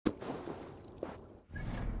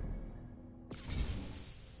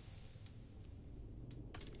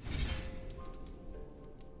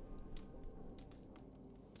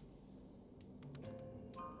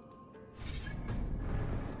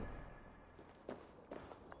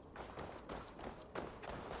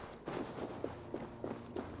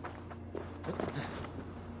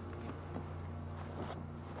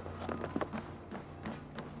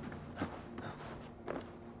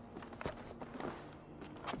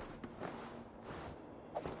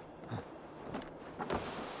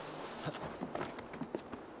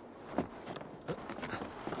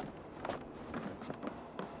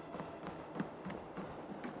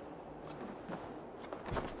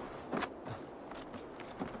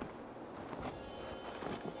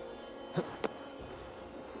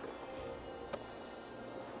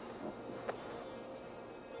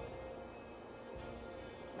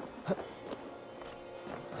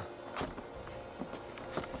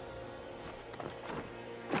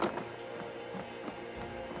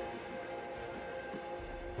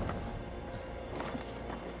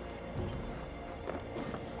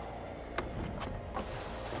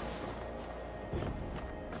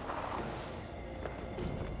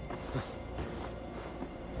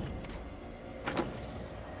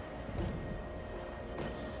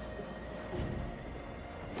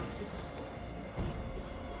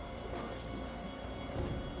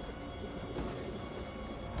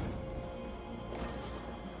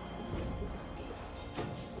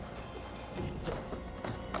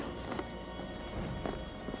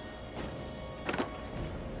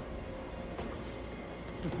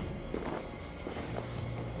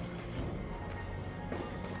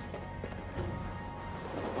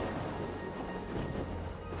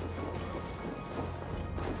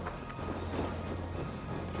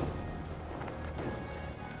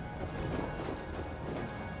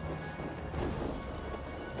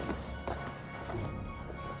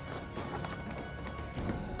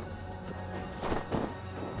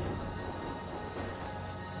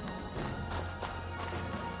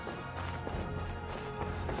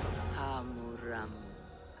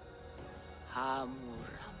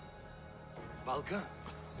Hamuram. Valka?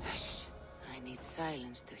 Hush. I need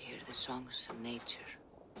silence to hear the songs of nature.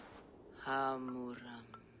 Hamuram.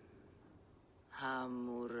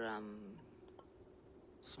 Hamuram.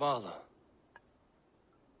 Svala.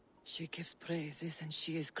 She gives praises and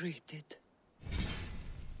she is greeted.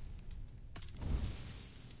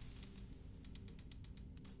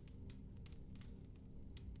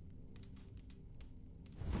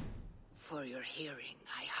 For your hearing,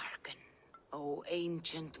 I hearken. O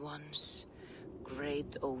ancient ones,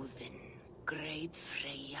 great Odin, great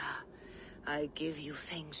Freya, I give you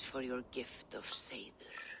thanks for your gift of Seidr.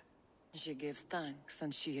 She gives thanks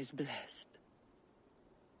and she is blessed.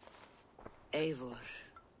 Eivor,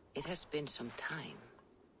 it has been some time.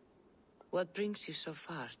 What brings you so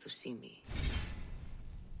far to see me?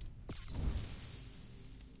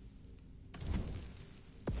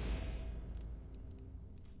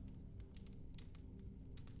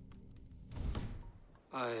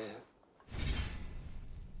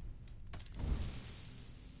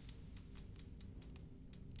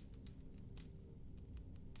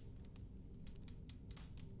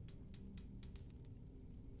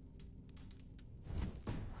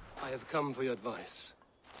 I have come for your advice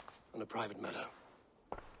on a private matter.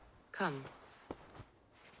 Come.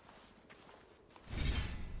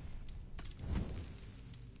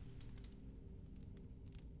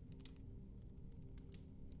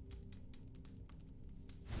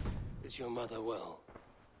 Is your mother well?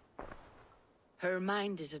 Her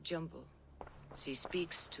mind is a jumble. She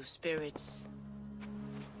speaks to spirits.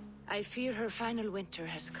 I fear her final winter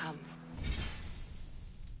has come.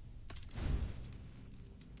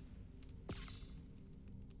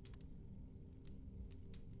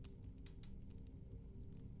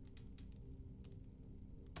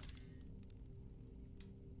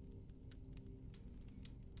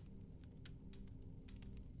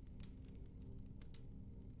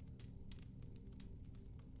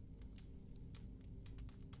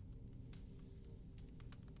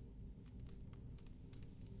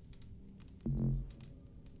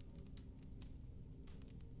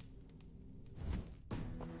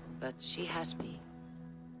 But she has me.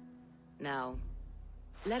 Now,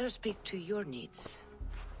 let her speak to your needs.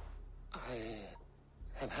 I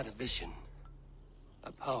have had a vision.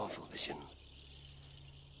 A powerful vision.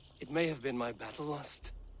 It may have been my battle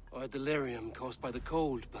lust, or a delirium caused by the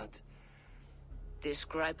cold, but...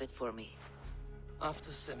 Describe it for me.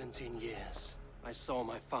 After 17 years, I saw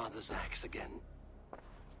my father's axe again.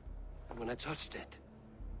 And when I touched it,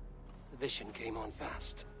 the vision came on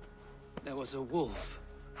fast. There was a wolf,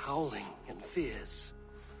 howling and fierce,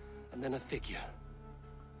 and then a figure.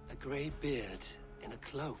 A grey beard in a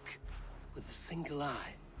cloak, with a single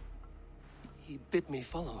eye. He bid me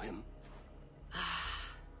follow him. Ah,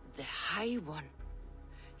 the High One.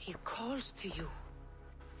 He calls to you.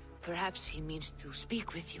 Perhaps he means to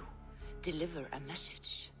speak with you, deliver a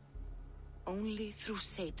message. Only through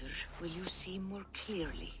Seidr will you see more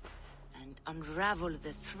clearly, and unravel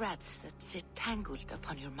the threads that sit tangled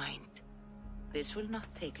upon your mind. This will not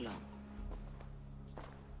take long.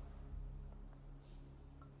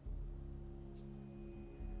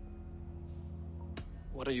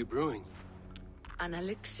 What are you brewing? An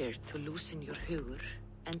elixir to loosen your hugur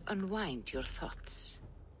and unwind your thoughts.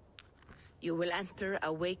 You will enter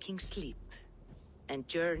a waking sleep and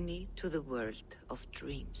journey to the world of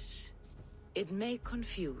dreams. It may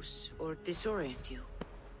confuse or disorient you,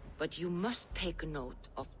 but you must take note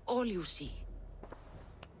of all you see.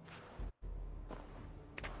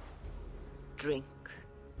 Drink.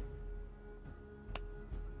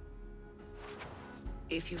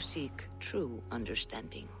 If you seek true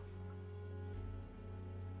understanding.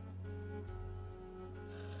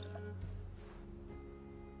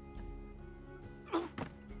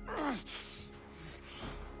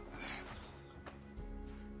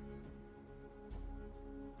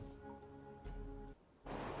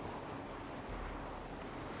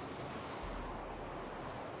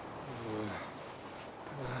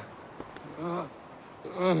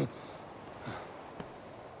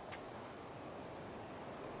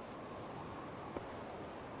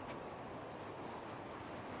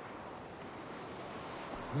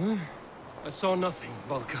 I saw nothing,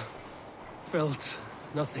 Valka. Felt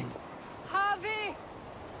nothing. Javi!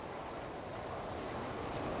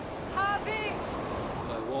 Javi!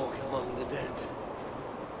 I walk among the dead.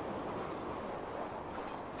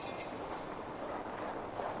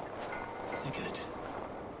 Sigurd.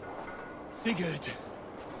 Sigurd!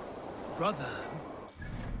 Brother!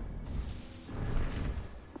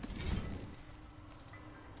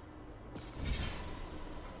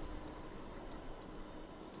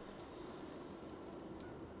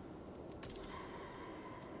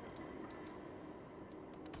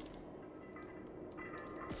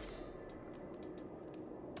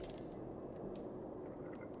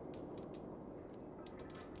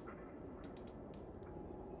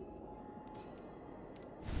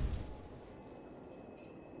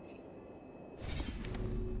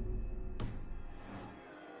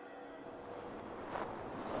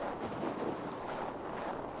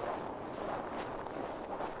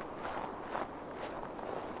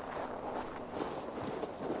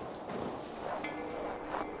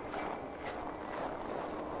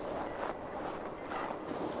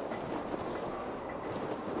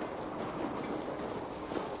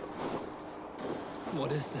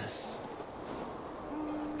 is this?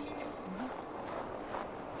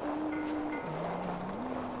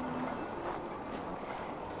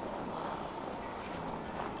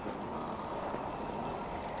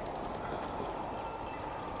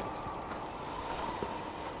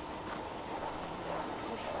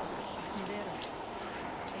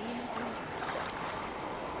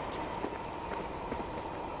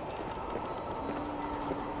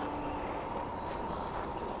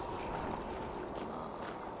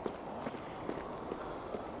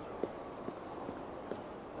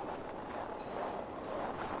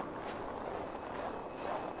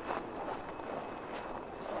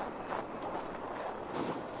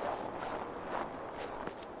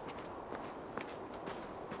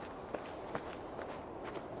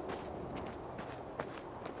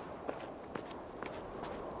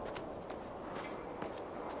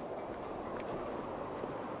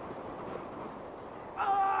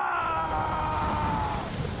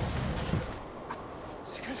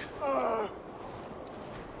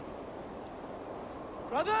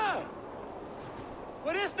 Brother!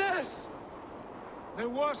 What is this? There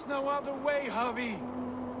was no other way, Javi.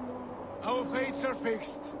 Our fates are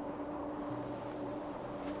fixed.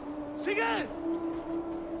 Sigurd!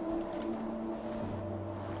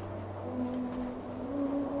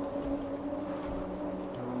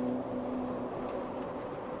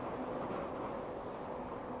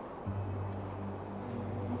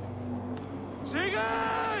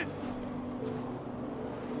 Sigurd!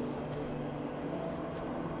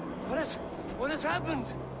 What has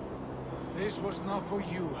happened? This was not for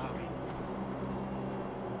you, Javi.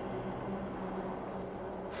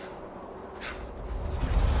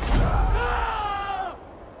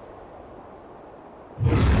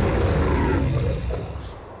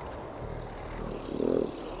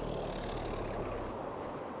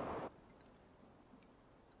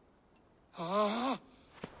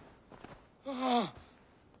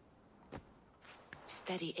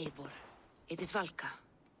 Steady, Eivor. It is Valka.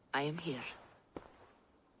 I am here.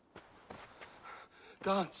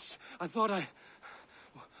 Gods, I thought I...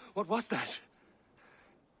 What was that?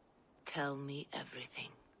 Tell me everything.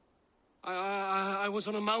 I was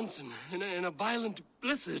on a mountain, in a violent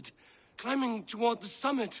blizzard, climbing toward the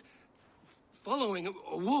summit, following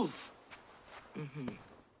a wolf. Mm-hmm.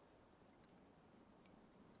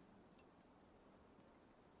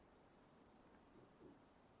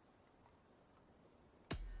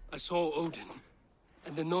 I saw Odin,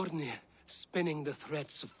 and the Nornir spinning the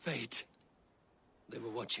threads of fate. They were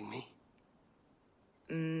watching me.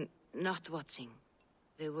 Not watching.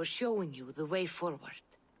 They were showing you the way forward.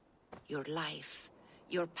 Your life,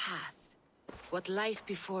 your path, what lies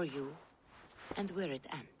before you, and where it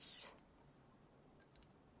ends.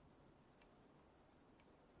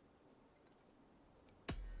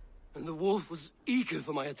 And the wolf was eager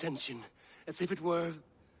for my attention, as if it were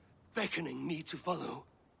beckoning me to follow.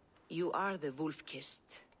 You are the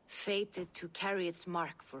wolf-kissed, fated to carry its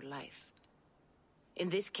mark for life. In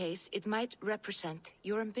this case, it might represent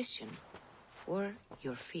your ambition, or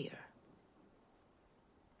your fear.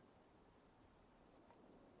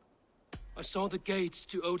 I saw the gates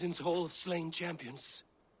to Odin's Hall of Slain Champions.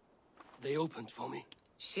 They opened for me.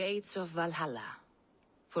 Shades of Valhalla,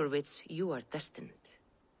 for which you are destined.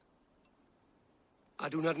 I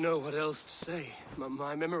do not know what else to say.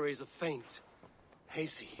 My memories are faint,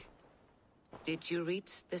 hazy. Did you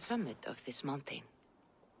reach the summit of this mountain?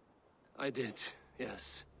 I did,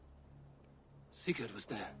 yes. Sigurd was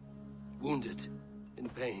there, wounded, in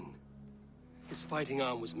pain. His fighting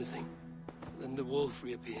arm was missing. Then the wolf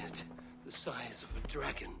reappeared, the size of a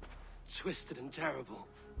dragon, twisted and terrible.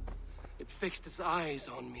 It fixed its eyes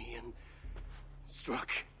on me and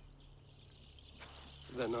struck.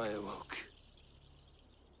 Then I awoke.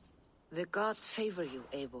 The gods favor you,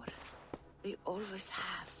 Eivor. They always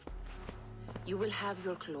have. You will have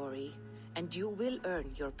your glory, and you will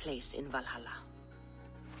earn your place in Valhalla.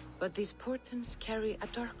 But these portents carry a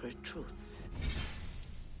darker truth.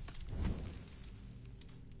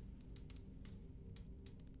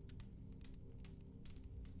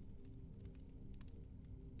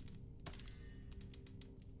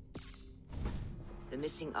 The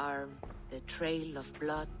missing arm, the trail of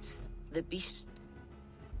blood, the beast.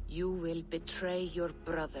 You will betray your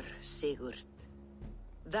brother, Sigurd.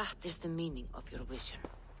 That is the meaning of your vision.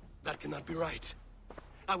 That cannot be right.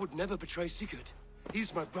 I would never betray Sigurd.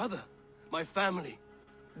 He's my brother, my family.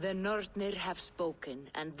 The Nornir have spoken,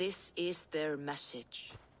 and this is their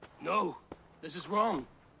message. No, this is wrong.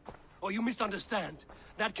 Or you misunderstand.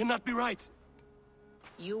 That cannot be right.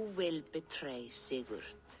 You will betray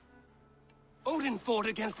Sigurd. Odin fought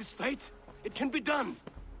against his fate. It can be done.